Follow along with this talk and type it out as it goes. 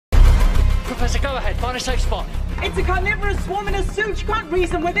Professor, go ahead. Find a safe spot. It's a carnivorous swarm in a suit. You can't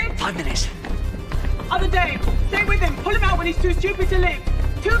reason with it. 5 minutes. Other Dave, stay with him. Pull him out when he's too stupid to live.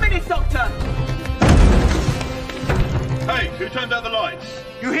 2 minutes, Doctor. Hey, who turned out the lights?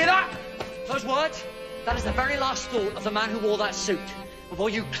 You hear that? Those words? That is the very last thought of the man who wore that suit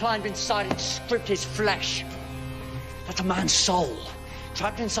before you climbed inside and stripped his flesh. That's a man's soul,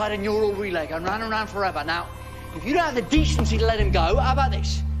 trapped inside a neural relay going round and round forever. Now, if you don't have the decency to let him go, how about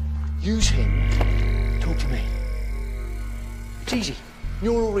this? Use him. Talk to me. It's easy.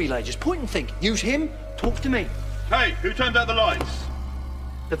 Neural relay. Just point and think. Use him. Talk to me. Hey, who turned out the lights?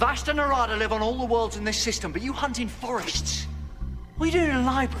 The Vasta Narada live on all the worlds in this system, but you hunt in forests. What are you doing in a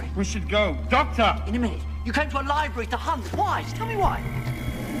library? We should go. Doctor! In a minute. You came to a library to hunt. Why? Just tell me why.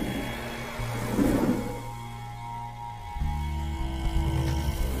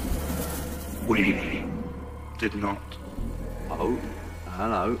 We did not. Oh,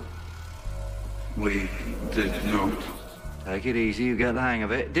 hello. We did not. Take it easy, you get the hang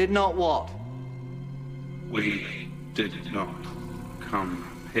of it. Did not what? We did not come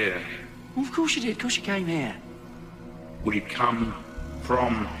here. Well, of course you did. Of course you came here. We come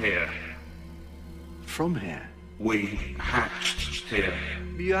from here. From here? We hatched here.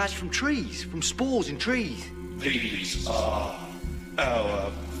 You hatched from trees, from spores in trees. These are our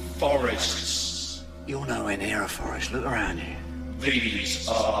forests. You're nowhere near a forest. Look around you. These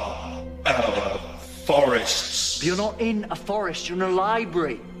are our forests. But you're not in a forest. You're in a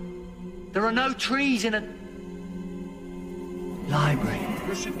library. There are no trees in a library.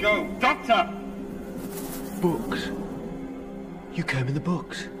 We should go. Doctor! Books. You came in the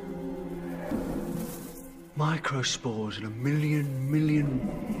books. Microspores and a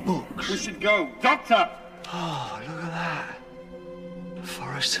million books. We should go. Doctor! Oh, look at that. The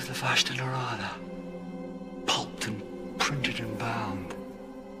forests of the Vasta Narada. Pulped and printed and bound.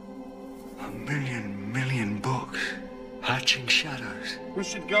 A million books. Hatching shadows. We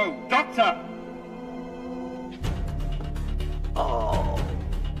should go. Doctor! Oh,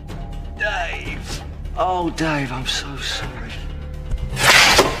 Dave. Oh, Dave, I'm so sorry.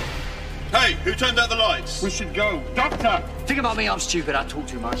 Hey, who turned out the lights? We should go. Doctor! Think about me, I'm stupid. I talk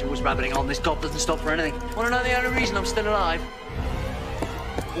too much. Always rabbiting on. This gob doesn't stop for anything. Want to know the only reason I'm still alive?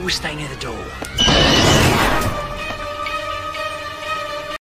 Always stay near the door.